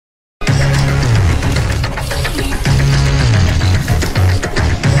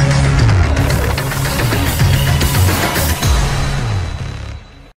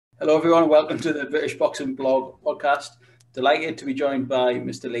Hello, everyone. Welcome to the British Boxing Blog podcast. Delighted to be joined by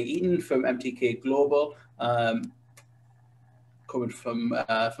Mr. Lee Eaton from MTK Global, coming from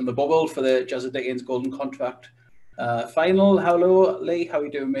the bubble for the Jazza Dickens Golden Contract final. Hello, Lee. How are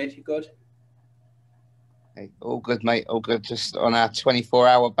you doing, mate? You good? Hey, all good, mate. All good. Just on our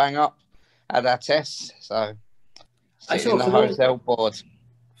 24-hour bang up at our tests. So, sitting in the hotel board.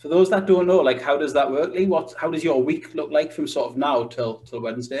 For those that don't know, like, how does that work, Lee? How does your week look like from sort of now till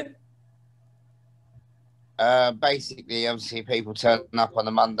Wednesday? Basically, obviously, people turn up on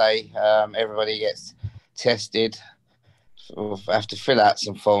a Monday. Everybody gets tested. Sort of have to fill out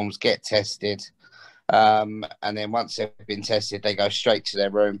some forms, get tested, and then once they've been tested, they go straight to their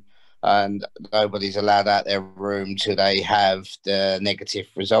room, and nobody's allowed out their room till they have the negative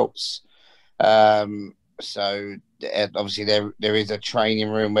results. So obviously there is a training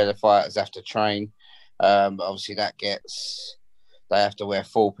room where the fighters have to train. Obviously they have to wear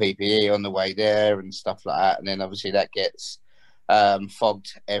full PPE on the way there and stuff like that. And then obviously that gets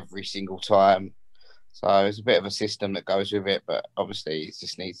fogged every single time. So it's a bit of a system that goes with it, but obviously it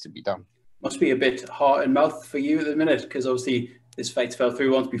just needs to be done. Must be a bit heart and mouth for you at the minute, because obviously this fight fell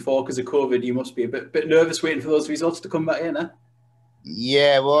through once before because of COVID. You must be a bit nervous waiting for those results to come back in, eh?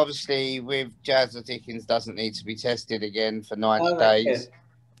 Yeah, well, obviously with Jazza Dickens doesn't need to be tested again for 90 days. Okay.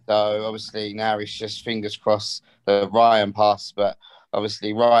 So obviously now it's just fingers crossed that Ryan passed, but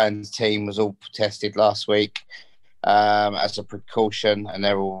obviously Ryan's team was all tested last week as a precaution, and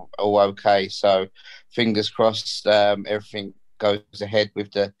they're all okay. So fingers crossed, everything goes ahead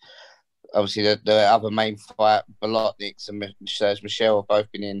with the other main fight. Bolotniks and Michelle have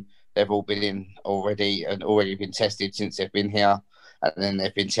both been in. They've all been in already and already been tested since they've been here, and then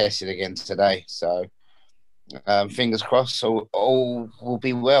they've been tested again today. So fingers crossed, all will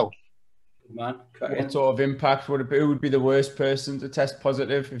be well. Man, what sort of impact would it be? Who would be the worst person to test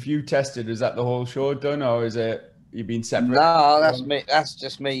positive? If you tested, is that the whole show done, or is it you been separate? No, that's me. That's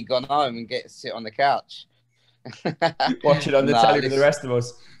just me gone home and sit on the couch, watch it on the telly with the rest of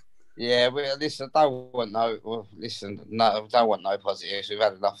us. Yeah, listen, I don't want no positives. We've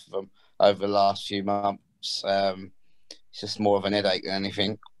had enough of them over the last few months. It's just more of an headache than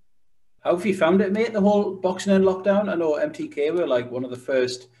anything. How have you found it, mate? The whole boxing in lockdown. I know MTK were like one of the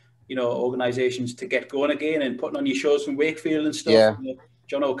first, organisations to get going again and putting on your shows from Wakefield and stuff. Yeah.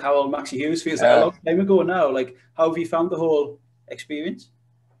 John O'Carroll, Maxie Hughes, feels like a long time ago now. Like, how have you found the whole experience?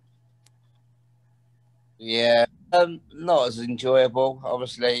 Yeah, not as enjoyable.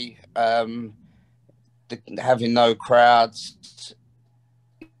 Obviously, having no crowds,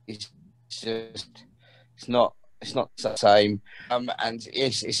 it's not the same. And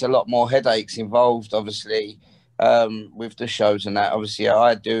it's a lot more headaches involved, obviously, with the shows and that. Obviously,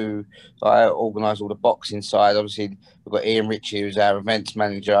 I organise all the boxing side. Obviously, we've got Ian Ritchie, who's our events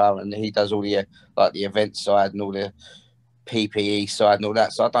manager, and he does all the event side and all the PPE side and all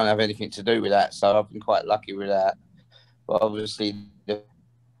that. So I don't have anything to do with that. So I've been quite lucky with that. But obviously,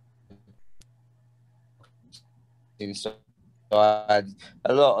 inside,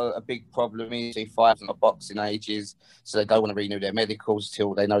 a big problem is they fight in the boxing ages, so they don't want to renew their medicals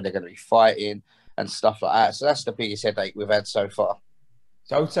till they know they're going to be fighting and stuff like that. So that's the biggest headache we've had so far.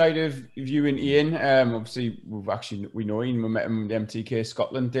 So outside of you and Ian, obviously we know Ian. We met him in the MTK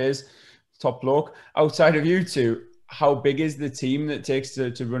Scotland days. Top bloke. Outside of you two, how big is the team that it takes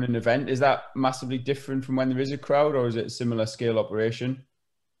to run an event? Is that massively different from when there is a crowd, or is it a similar scale operation?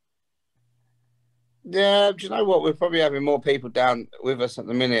 Yeah, do you know what? We're probably having more people down with us at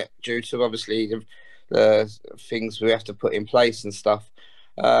the minute due to obviously the things we have to put in place and stuff.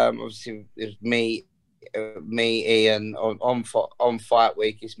 Obviously, it's me, Ian. On fight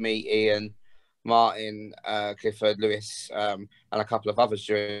week, it's me, Ian, Martin, Clifford, Lewis, and a couple of others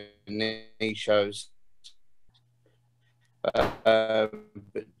during these shows. But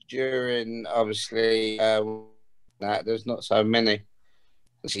during obviously there's not so many.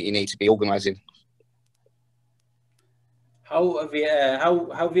 So you need to be organising. How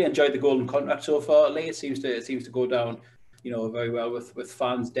have you enjoyed the Golden Contract so far, Lee? It seems to go down, very well with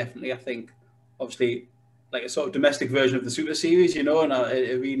fans. Definitely, I think, obviously, like a sort of domestic version of the Super Series, and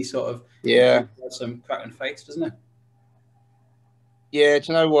it really sort of has some cracking fights, doesn't it? Yeah, do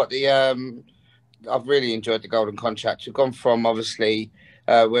you know what I've really enjoyed the Golden Contract. We've gone from obviously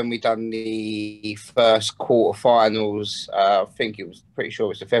when we done the first quarterfinals. I think it was pretty sure it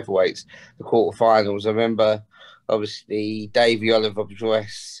was the featherweights, the quarterfinals. I remember obviously Davey Oliver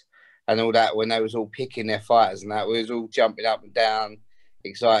Joyce and all that when they was all picking their fighters and that. We was all jumping up and down,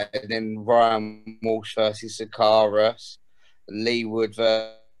 excited. And then Ryan Walsh versus Sakaras, Lee Wood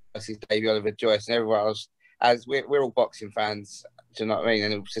versus Davey Oliver Joyce, and everyone else. As we're all boxing fans, Do you know what I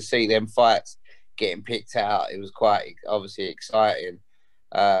mean? And to see them fights getting picked out, it was quite obviously exciting.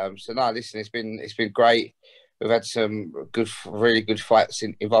 So no, listen, it's been great. We've had some really good fights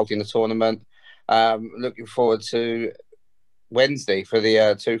involved in the tournament. Looking forward to Wednesday for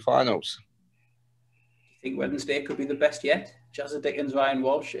the 2 finals. Do you think Wednesday could be the best yet? Jazza Dickens, Ryan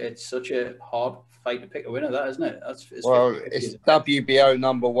Walsh. It's such a hard fight to pick a winner, that isn't it? It's WBO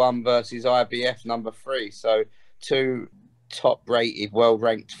number 1 versus IBF number 3. So 2 top-rated,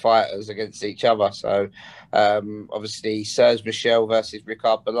 well-ranked fighters against each other. So obviously Serge Michel versus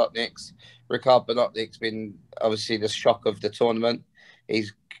Ricard Bolotniks. Ricard Bolotnik's been obviously the shock of the tournament.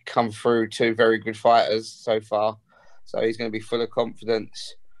 He's come through 2 very good fighters so far, so he's going to be full of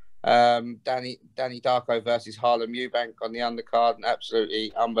confidence. Danny Darko versus Harlem Eubank on the undercard, an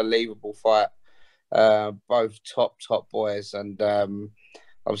absolutely unbelievable fight. Both top boys, and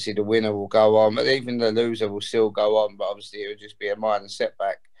obviously the winner will go on, but even the loser will still go on, but obviously it will just be a minor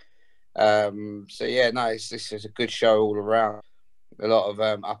setback. So yeah, no, this is a good show all around. A lot of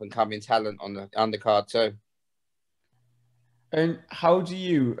up and coming talent on the undercard too. And how do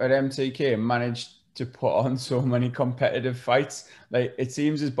you at MTK manage to put on so many competitive fights? Like, it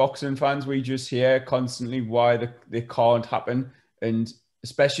seems as boxing fans, we just hear constantly why they can't happen, and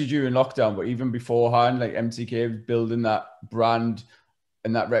especially during lockdown, but even beforehand, like MTK building that brand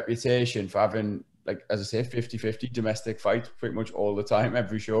and that reputation for having, like, as I say, 50-50 domestic fights pretty much all the time,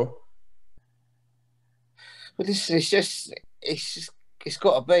 every show. But it's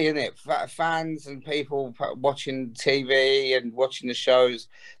got to be, isn't it? Fans and people watching TV and watching the shows,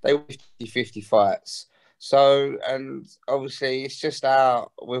 they want 50-50 fights. So, and obviously it's just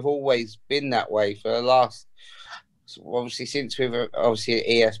we've always been that way for the last, obviously since we've obviously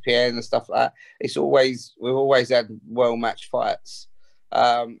ESPN and stuff like that. We've always had well-matched fights.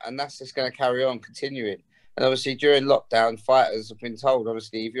 And that's just going to carry on continuing. And obviously during lockdown, fighters have been told,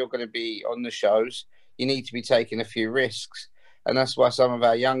 obviously, if you're going to be on the shows, you need to be taking a few risks. And that's why some of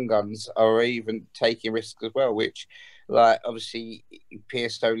our young guns are even taking risks as well, which, like, obviously,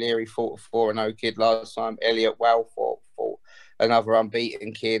 Pierce O'Leary fought a 4-0 kid last time. Elliot Well fought another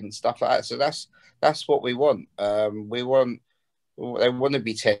unbeaten kid and stuff like that. So that's what we want. They want to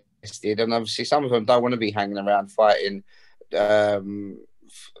be tested. And obviously, some of them don't want to be hanging around fighting 10,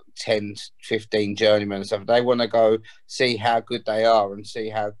 15 journeymen and stuff. They want to go see how good they are and see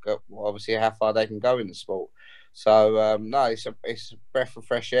how far they can go in the sport. So no, it's a breath of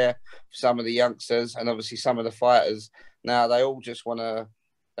fresh air for some of the youngsters, and obviously some of the fighters. Now they all want a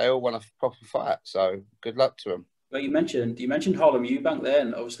proper fight. So good luck to them. Well, you mentioned Harlem Eubank there,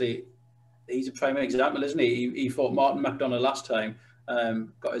 and obviously he's a prime example, isn't he? He fought Martin McDonough last time,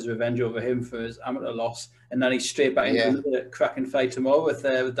 got his revenge over him for his amateur loss, and then he's straight back into another cracking fight tomorrow with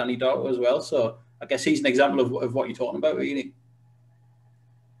Danny Darko as well. So I guess he's an example of what you're talking about, really.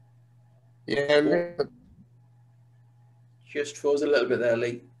 Yeah. Just froze a little bit there,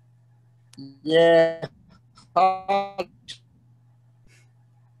 Lee. Yeah. I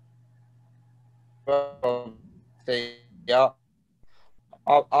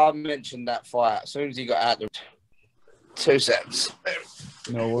mentioned that fight as soon as he got out. 2 seconds.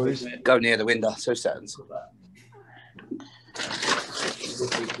 No worries. Go near the window. 2 seconds.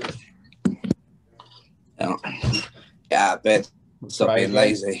 Yeah, I bet. Stop being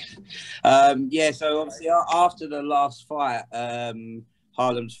lazy. So obviously after the last fight,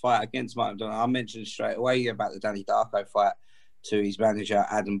 Harlem's fight against Martin McDonough, I mentioned straight away about the Danny Darko fight to his manager,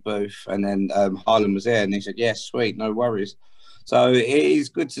 Adam Booth, and then Harlem was there and he said, yes, sweet, no worries. So it is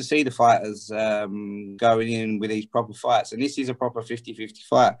good to see the fighters going in with these proper fights, and this is a proper 50-50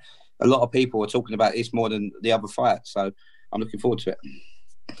 fight. A lot of people are talking about this more than the other fights, so I'm looking forward to it.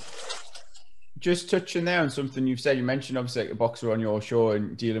 Just touching there on something you've said, you mentioned obviously like a boxer on your show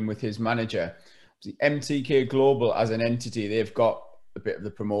and dealing with his manager. The MTK Global as an entity, they've got a bit of the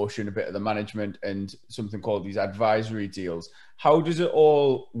promotion, a bit of the management, and something called these advisory deals. How does it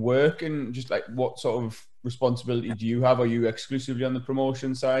all work, and just like what sort of responsibility do you have? Are you exclusively on the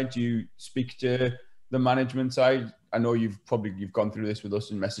promotion side? Do you speak to the management side? I know you've gone through this with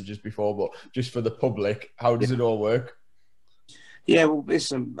us in messages before, but just for the public, how does it all work? Yeah, well,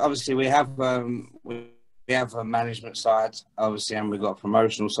 listen, obviously we have a management side, obviously, and we've got a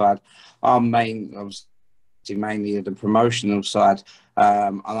promotional side. Our mainly the promotional side,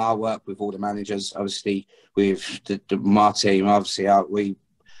 and I work with all the managers, obviously, with my team. Obviously, we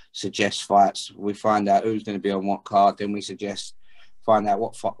suggest fights. We find out who's going to be on what card, then we find out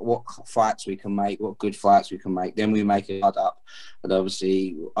what fights we can make, what good fights we can make. Then we make it up, and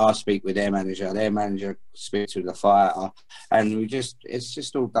obviously I speak with their manager speaks with the fighter, and it's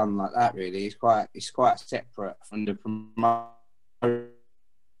just all done like that. Really, it's quite separate from the promotion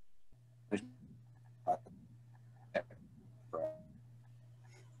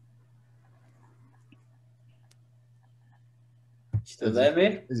Still there,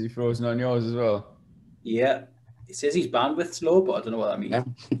 mate? Is he frozen on yours as well? Yeah. It says he's bandwidth's low, but I don't know what that means. Yeah.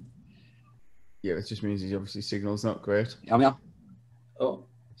 Yeah, it just means his obviously signal's not great. I'm here. Oh.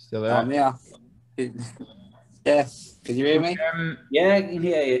 Still there? I'm here. Yeah. Can you hear me? Yeah, I can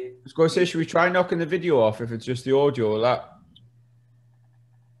hear you. I was going to say, should we try knocking the video off if it's just the audio or that?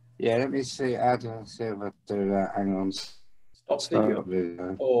 Yeah, let me see. How do I see if I do that? Hang on. Stop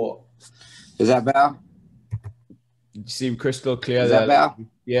video. Or is that better? You seem crystal clear Is there. that better?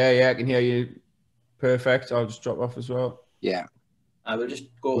 Yeah, I can hear you. Perfect. I'll just drop off as well. Yeah. I will just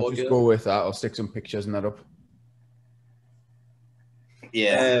go. We'll just go with that. I'll stick some pictures and that up.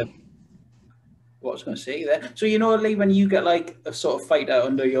 Yeah. What I was going to say there. So, you know, Lee, when you get like a sort of fighter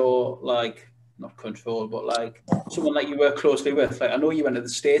under your, like, not control, but like someone like you work closely with, like I know you went to the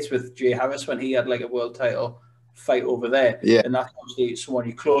States with Jay Harris when he had like a world title fight over there. Yeah. And that's obviously someone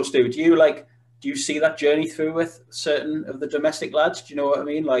you're close to. Do you see that journey through with certain of the domestic lads? Do you know what I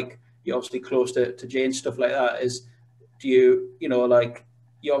mean? Like, you're obviously close to Jay and stuff like that. You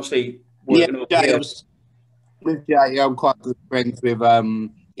obviously working over Jay, here. With Jay, I'm quite good friends with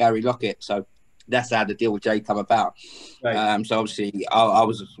Gary Lockett, so that's how the deal with Jay come about. Right. So obviously,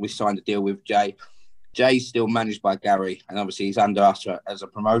 we signed a deal with Jay. Jay's still managed by Gary, and obviously he's under us as a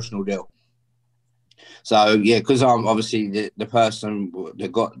promotional deal. So yeah, because I'm obviously the person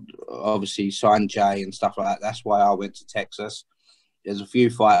that got obviously signed Jay and stuff like that. That's why I went to Texas. There's a few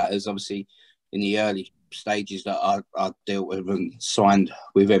fighters obviously in the early stages that I dealt with and signed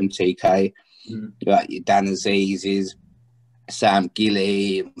with MTK, like your Dan Aziz's, Sam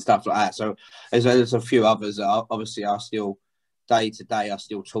Gilly and stuff like that. So there's a few others that obviously I still day to day I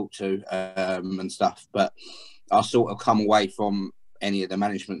still talk to and stuff, but I sort of come away from any of the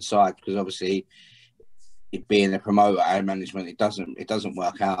management side because obviously it being a promoter and management, it doesn't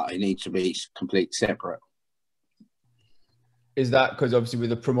work out. It needs to be completely separate. Is that because obviously with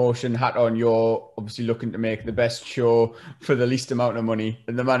the promotion hat on, you're obviously looking to make the best show for the least amount of money,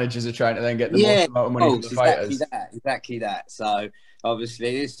 and the managers are trying to then get the most amount of money for the fighters? Exactly that. So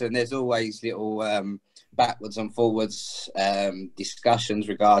obviously, there's always little backwards and forwards discussions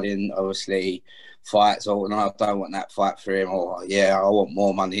regarding obviously fights. Or no, I don't want that fight for him, or yeah, I want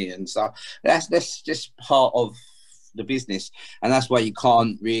more money and stuff. That's just part of the business, and that's why you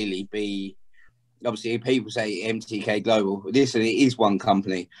can't really be. Obviously, people say MTK Global. Listen, it is one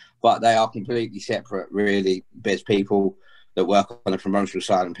company, but they are completely separate, really. There's people that work on the promotional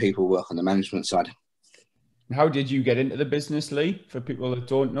side and people work on the management side. How did you get into the business, Lee, for people that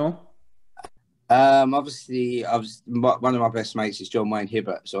don't know? Obviously, one of my best mates is John Wayne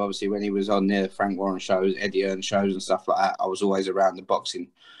Hibbert. So obviously when he was on the Frank Warren shows, Eddie Earn shows and stuff like that, I was always around the boxing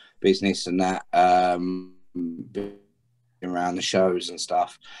business and that. Around the shows and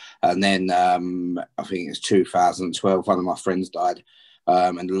stuff, and then I think it's 2012 one of my friends died,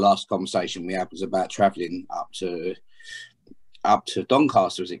 and the last conversation we had was about travelling up to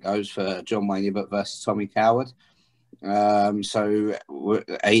Doncaster as it goes for John Wayne Hibbert versus Tommy Coward. So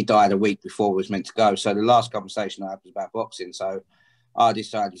he died a week before we was meant to go, so the last conversation I had was about boxing, so I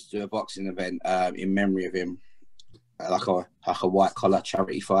decided to do a boxing event in memory of him, like a white collar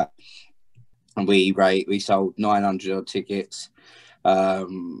charity fight. And we sold 900 odd tickets,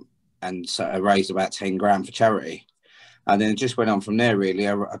 and so I raised about 10 grand for charity. And then it just went on from there, really.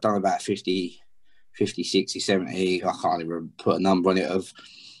 I've done about 50, 60, 70, I can't even put a number on it, of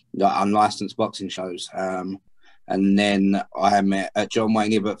like unlicensed boxing shows. And then I met at John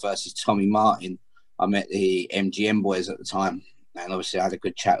Wayne Hibbert versus Tommy Martin. I met the MGM boys at the time, and obviously I had a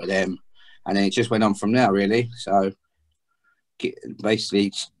good chat with them. And then it just went on from there, really. So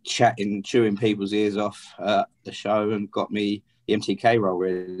basically chewing people's ears off at the show and got me the MTK role,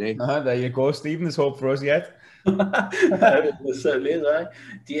 really. There you go, Stephen. There's hope for us yet. There certainly is, right?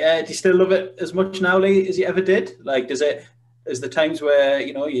 Do you still love it as much now, Lee, as you ever did? Like, is the times where,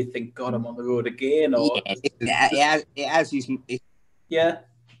 you know, you think, God, I'm on the road again? Or yeah, it has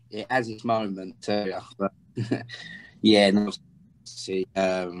its moment too. But yeah, no, see,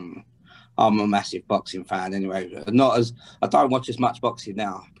 I'm a massive boxing fan anyway. I don't watch as much boxing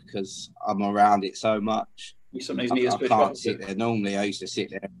now because I'm around it so much. You sometimes need I can't sit there. Normally, I used to sit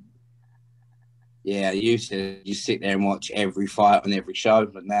there. Yeah, I used to just sit there and watch every fight on every show,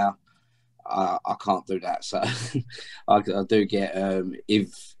 but now I can't do that. So I do get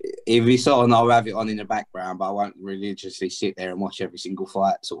if it's on, I'll have it on in the background, but I won't religiously sit there and watch every single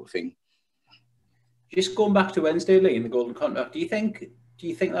fight, sort of thing. Just going back to Wednesday, Lee, in the Golden Contract, do you think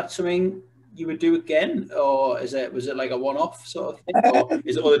that's something you would do again, or was it like a one-off sort of thing, or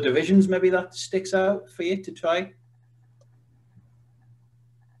is it other divisions maybe that sticks out for you to try?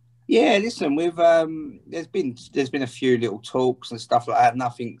 Yeah, listen, we've there's been a few little talks and stuff like that.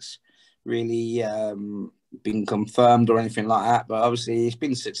 Nothing's really been confirmed or anything like that, but obviously it's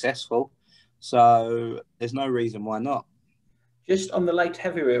been successful, so there's no reason why not. Just on the light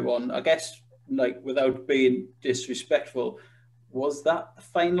heavyweight one, I guess, like without being disrespectful, was that the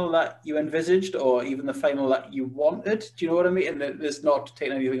final that you envisaged, or even the final that you wanted? Do you know what I mean? And there's not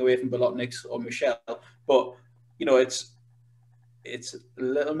taking anything away from Bolotniks or Michelle, but you know, it's a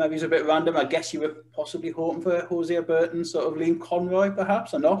little, maybe it's a bit random. I guess you were possibly hoping for Hosea Burton, sort of Liam Conroy,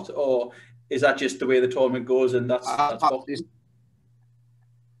 perhaps, or not? Or is that just the way the tournament goes and that's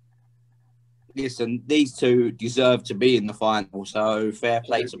listen, these two deserve to be in the final, so fair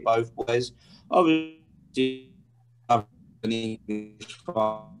play to both boys. Obviously, but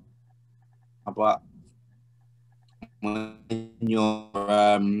when you're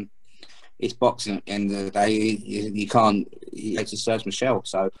it's boxing at the end of the day. You can't to search Michelle.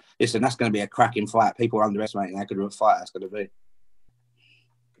 So listen, that's going to be a cracking fight. People are underestimating how good of a fight that's going to be.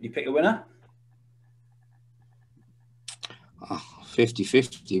 Can you pick a winner?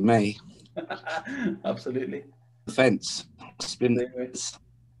 50-50, me. Absolutely. Fence. Spin.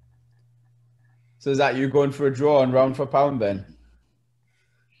 So is that you going for a draw and round for pound then?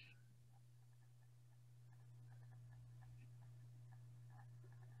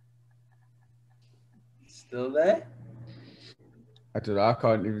 Still there? I don't know. I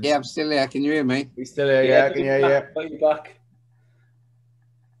can't even. Yeah, I'm still here. Can you hear me? You're still here? Yeah, I can hear you. Got you back.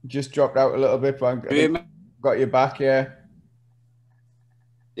 Just dropped out a little bit, but got you back. Yeah.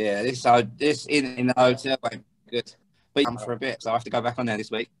 Yeah, this in the hotel went good. But I'm for a bit, so I have to go back on there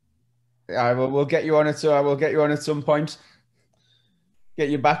this week. Yeah, we'll get you on it. So I will get you on at some point. Get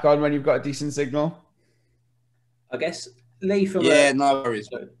you back on when you've got a decent signal. I guess Lee from no worries.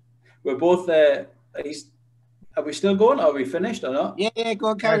 We're both there. Are we still going? Are we finished or not? Yeah, go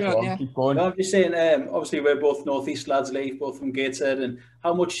on, carry on. Yeah. Keep going. No, I'm just saying, obviously, we're both Northeast lads, Lee, both from Gateshead. And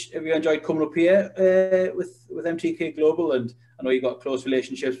how much have you enjoyed coming up here with MTK Global? And I know you've got close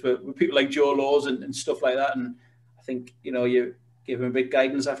relationships with people like Joe Laws and stuff like that. And I think, you know, you gave him a bit of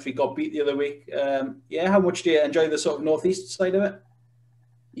guidance after he got beat the other week. How much do you enjoy the sort of Northeast side of it?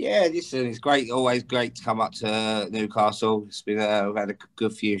 Yeah, listen, it's great. Always great to come up to Newcastle. It's been we've had a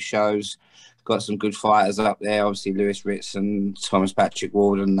good few shows. Got some good fighters up there. Obviously, Lewis Ritz and Thomas Patrick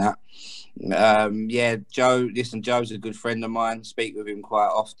Ward and that. Joe. Listen, Joe's a good friend of mine. Speak with him quite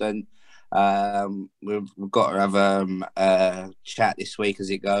often. We've got to have a chat this week as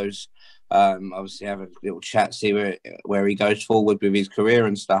it goes. Obviously, have a little chat, see where he goes forward with his career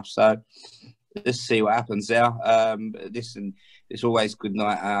and stuff. So let's see what happens there. Listen, it's always a good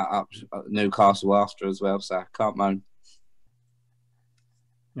night out up at Newcastle after as well. So I can't moan.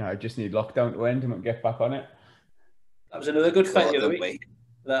 Yeah, I just need lockdown to end and get back on it. That was another good fight the other week.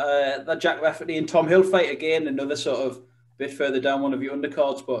 That Jack Rafferty and Tom Hill fight again, another sort of bit further down one of your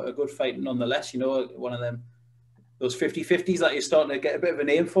undercards, but a good fight nonetheless. You know, one of them, those 50-50s that you're starting to get a bit of a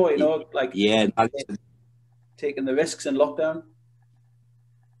name for, you know, like taking the risks in lockdown.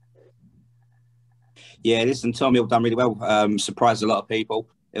 Yeah, listen, Tom Hill done really well. Surprised a lot of people.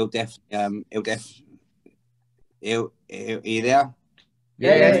 Are you there?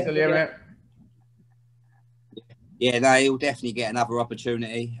 Yeah, still here, mate. Yeah, no, he'll definitely get another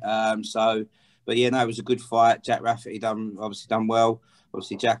opportunity. It was a good fight. Jack Rafferty obviously done well.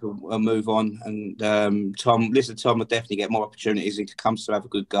 Obviously, Jack will move on, and Tom will definitely get more opportunities if he comes to have a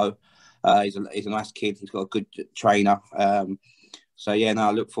good go. He's a nice kid. He's got a good trainer. I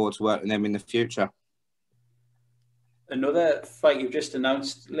look forward to working with them in the future. Another fight you've just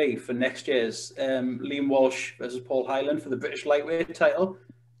announced, Lee, for next year's Liam Walsh versus Paul Hyland for the British lightweight title.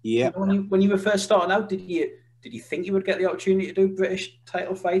 Yeah. When you were first starting out, did you think you would get the opportunity to do British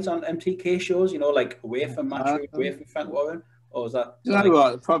title fights on MTK shows? You know, like away from Matchroom, away from Frank Warren, or was that? You know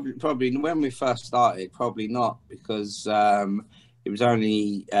what? Probably when we first started, probably not, because it was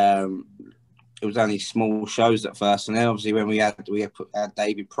only small shows at first, and then obviously when we had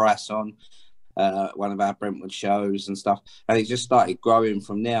David Price on. One of our Brentwood shows and stuff, and it just started growing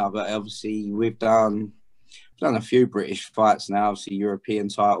from there. But obviously we've done a few British fights now, obviously European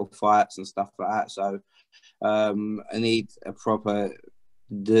title fights and stuff like that. So I need a proper.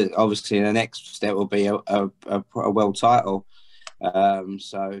 Obviously the next step will be a world title.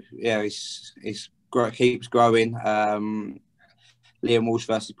 It keeps growing. Liam Walsh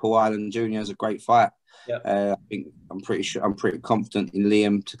versus Paul Hyland Jr. is a great fight. Yep. I think I'm pretty confident in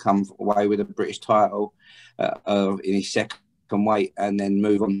Liam to come away with a British title in his second weight and then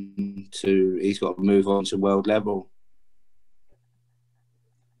move on to. He's got to move on to world level.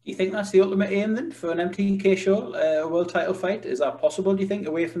 Do you think that's the ultimate aim then for an MTK show, a world title fight? Is that possible? Do you think,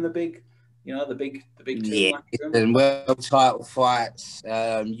 away from the big, the big two? Yeah, and world title fights,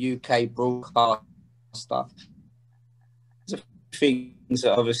 UK broadcast stuff. Things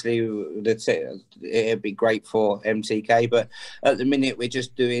that obviously it'd be great for MTK, but at the minute we're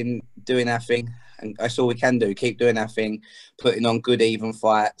just doing our thing, and that's all we can do. Keep doing our thing, putting on good even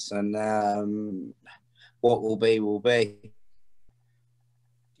fights, and what will be will be.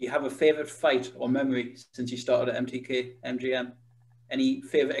 Do you have a favourite fight or memory since you started at MTK, MGM? Any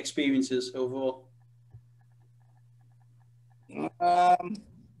favourite experiences overall?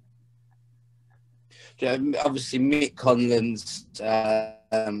 Obviously, Mick Conlon's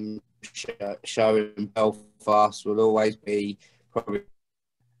show in Belfast will always be probably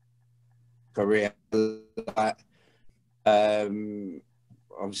career.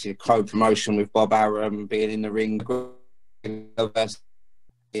 Obviously, a co-promotion with Bob Arum, being in the ring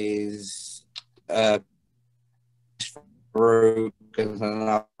is through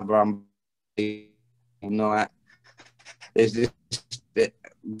another night. There's this bit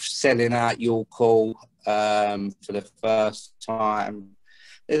selling out your call for the first time.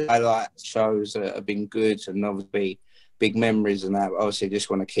 I like shows that have been good and obviously big memories and that. Obviously, just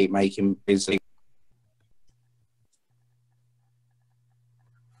want to keep making busy.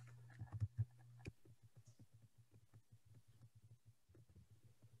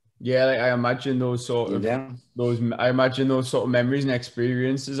 Yeah, like I imagine those sort of memories and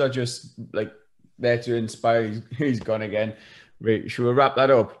experiences are just like there to inspire. He's gone again. Right, should we wrap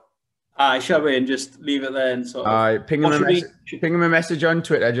that up? Shall we, and just leave it there and sort of ping him a message on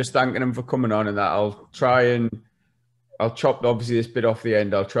Twitter, just thanking him for coming on and that. I'll chop obviously this bit off the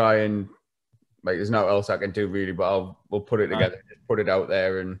end. I'll try and there's no else I can do really, but we'll put it together, just put it out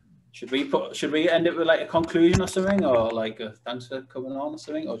there. And should we end it with like a conclusion or something, or like a thanks for coming on or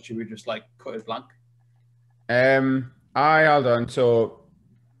something, or should we just like cut it blank? Hold on. So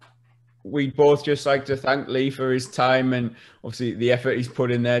we'd both just like to thank Lee for his time and obviously the effort he's put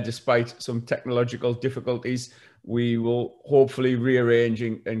in there despite some technological difficulties. We will hopefully rearrange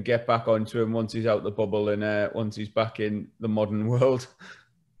and get back onto him once he's out the bubble and once he's back in the modern world.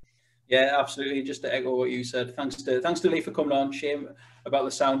 Yeah, absolutely. Just to echo what you said, thanks to Lee for coming on. Shame about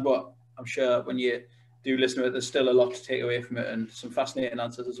the sound, but I'm sure when you do listen to it, there's still a lot to take away from it and some fascinating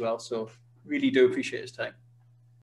answers as well. So really do appreciate his time.